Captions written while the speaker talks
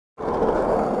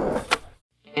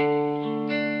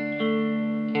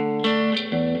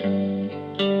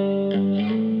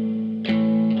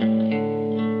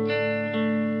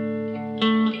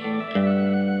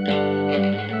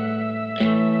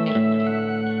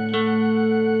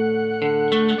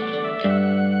Do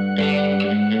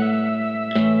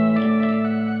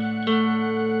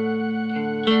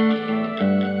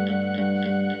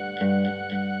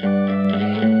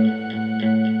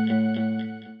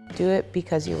it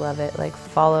because you love it. Like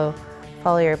follow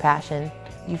your passion.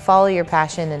 You follow your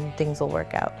passion and things will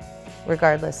work out,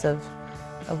 regardless of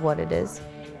what it is.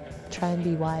 Try and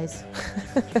be wise.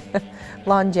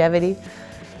 Longevity.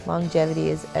 Longevity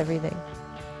is everything.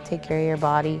 Take care of your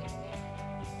body.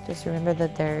 Just remember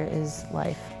that there is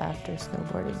life after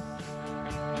snowboarding.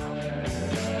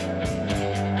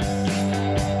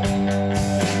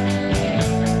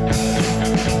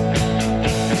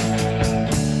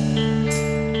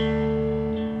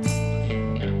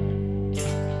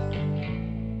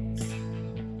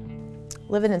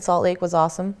 Living in Salt Lake was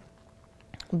awesome,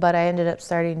 but I ended up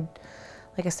started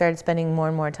spending more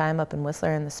and more time up in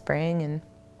Whistler in the spring, and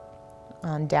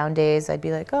on down days I'd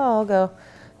be like, oh, I'll go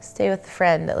stay with a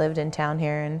friend that lived in town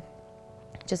here, and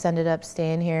just ended up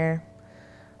staying here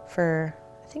for,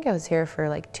 I think I was here for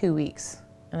like 2 weeks,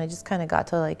 and I just kind of got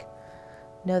to like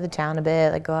know the town a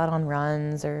bit, like go out on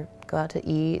runs or go out to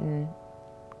eat, and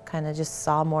kind of just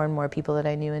saw more and more people that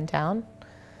I knew in town.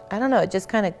 I don't know, it just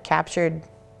kind of captured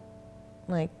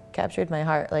my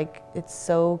heart. Like, it's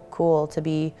so cool to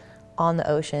be on the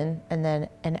ocean and then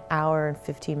an hour and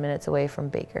 15 minutes away from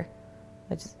Baker,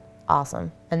 which is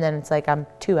awesome. And then it's like I'm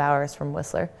 2 hours from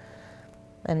Whistler.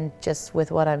 And just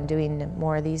with what I'm doing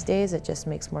more these days, it just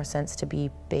makes more sense to be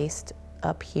based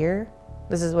up here.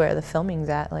 This is where the filming's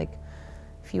at. Like,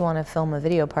 if you want to film a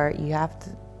video part, you have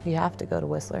to go to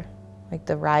Whistler. Like,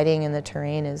 the riding and the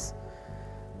terrain is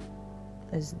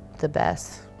the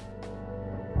best.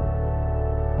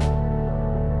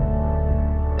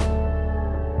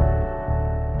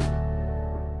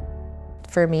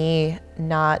 For me,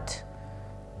 not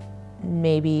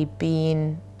maybe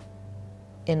being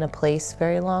in a place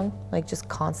very long, like just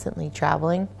constantly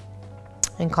traveling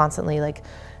and constantly like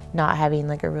not having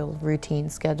like a real routine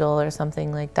schedule or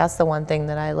something, like that's the one thing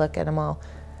that I look at. I'm all,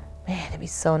 man, it'd be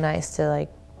so nice to like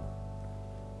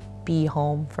be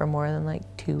home for more than like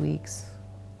 2 weeks,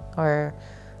 or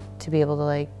to be able to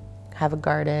like have a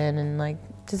garden and like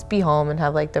just be home and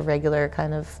have like the regular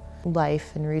kind of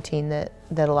life and routine that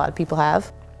a lot of people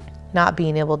have. Not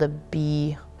being able to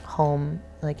be home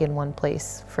like in one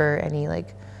place for any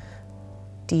like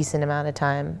decent amount of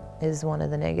time is one of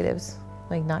the negatives.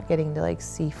 Like not getting to like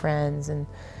see friends and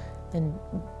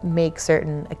make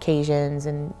certain occasions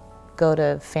and go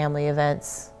to family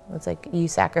events. It's like you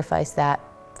sacrifice that.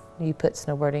 You put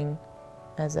snowboarding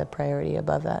as a priority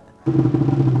above that.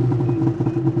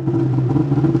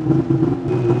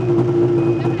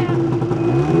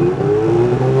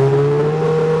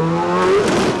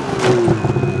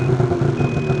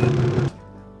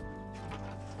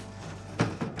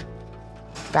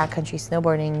 Backcountry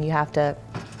snowboarding, you have to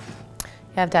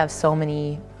have so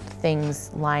many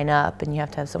things line up, and you have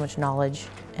to have so much knowledge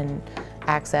and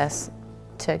access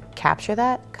to capture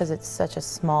that, because it's such a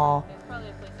small,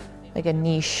 like a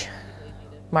niche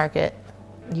market.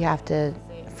 You have to,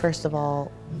 first of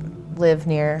all, live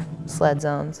near sled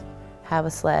zones, have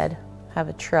a sled, have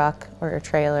a truck or a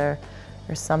trailer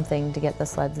or something to get the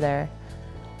sleds there.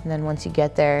 And then once you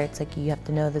get there, it's like you have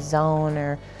to know the zone,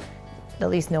 or at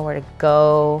least know where to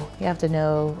go. You have to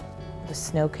know the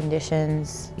snow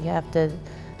conditions.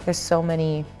 There's so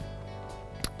many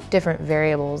different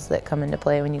variables that come into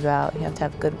play when you go out. You have to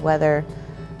have good weather.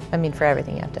 I mean, for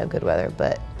everything you have to have good weather,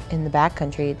 but in the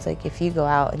backcountry, it's like if you go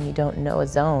out and you don't know a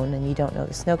zone and you don't know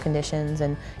the snow conditions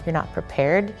and you're not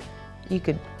prepared, you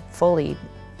could fully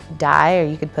die, or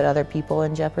you could put other people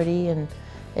in jeopardy, and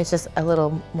it's just a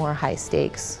little more high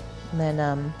stakes. And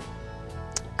then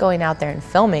going out there and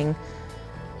filming,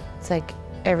 it's like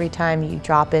every time you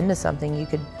drop into something, you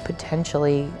could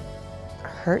potentially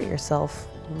hurt yourself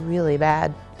really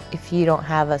bad. If you don't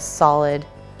have a solid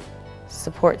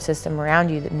support system around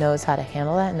you that knows how to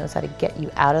handle that and knows how to get you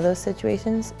out of those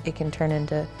situations, it can turn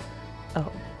into a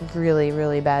really,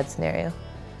 really bad scenario.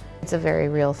 It's a very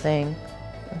real thing.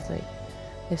 It's like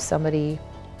if somebody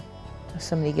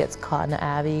gets caught in an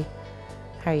abbey,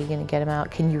 how are you going to get them out?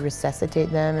 Can you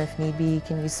resuscitate them if need be?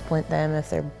 Can you splint them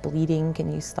if they're bleeding?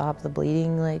 Can you stop the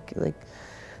bleeding? Like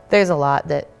there's a lot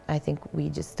that I think we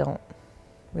just don't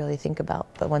really think about.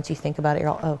 But once you think about it, you're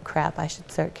all, oh crap, I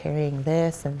should start carrying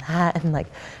this and that, and like,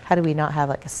 how do we not have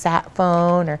like a sat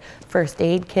phone or first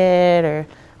aid kit or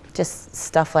just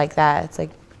stuff like that? It's like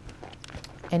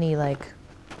any like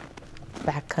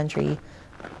backcountry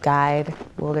guide,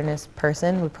 wilderness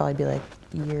person would probably be like,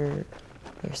 you're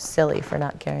silly for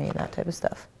not carrying that type of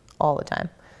stuff all the time.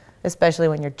 Especially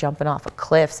when you're jumping off of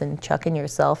cliffs and chucking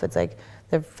yourself. It's like,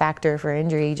 the factor for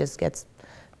injury just gets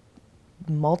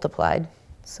multiplied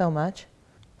so much.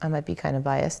 I might be kind of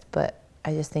biased, but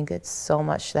I just think it's so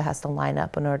much that has to line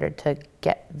up in order to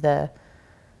get the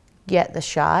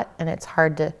shot, and it's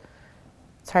hard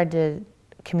to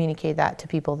communicate that to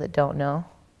people that don't know.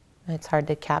 It's hard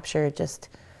to capture just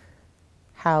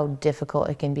how difficult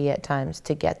it can be at times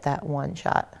to get that one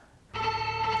shot.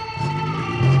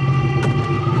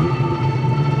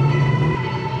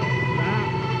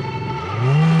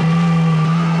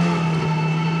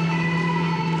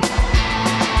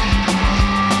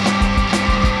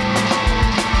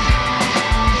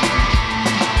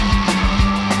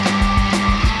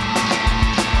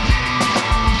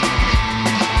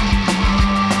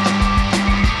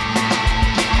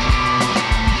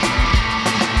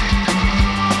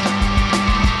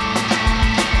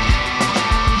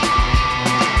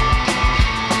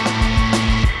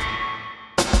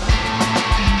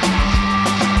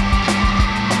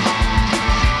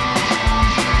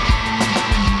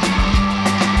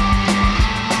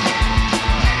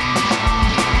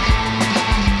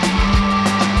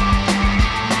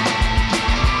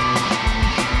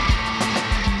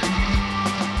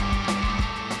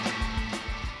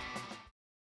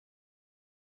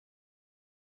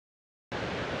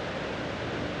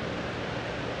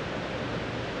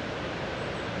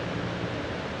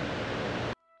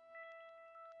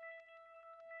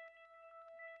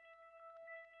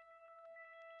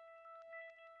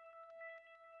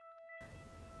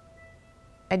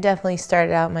 I definitely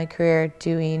started out my career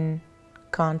doing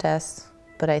contests,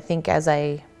 but I think as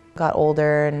I got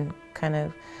older and kind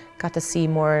of got to see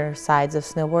more sides of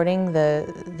snowboarding,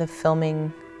 the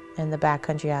filming and the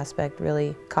backcountry aspect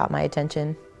really caught my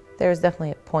attention. There was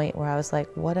definitely a point where I was like,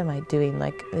 what am I doing?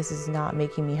 Like, this is not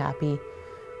making me happy.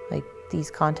 Like, these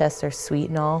contests are sweet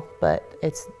and all, but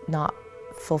it's not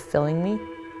fulfilling me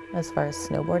as far as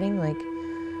snowboarding. Like,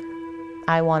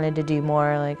 I wanted to do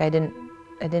more. Like, I didn't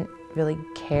really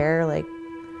care. Like,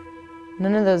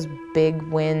 none of those big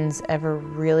wins ever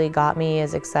really got me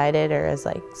as excited or as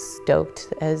like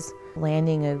stoked as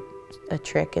landing a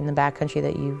trick in the backcountry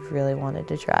that you really wanted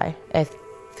to try. I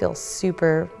feel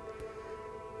super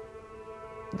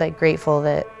like grateful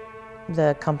that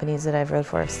the companies that I've rode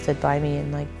for stood by me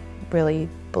and like really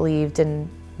believed in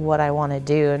what I want to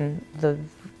do and the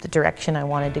direction I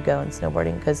wanted to go in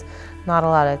snowboarding, because not a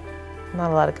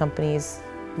lot of companies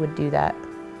would do that.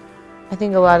 I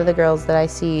think a lot of the girls that I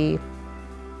see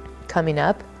coming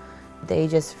up, they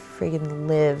just freaking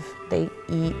live. They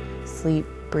eat, sleep,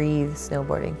 breathe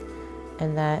snowboarding.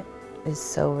 And that is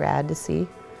so rad to see,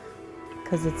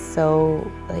 because it's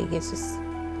so, like, it's just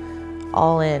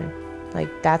all in.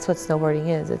 Like, that's what snowboarding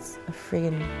is. It's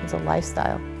a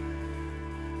lifestyle.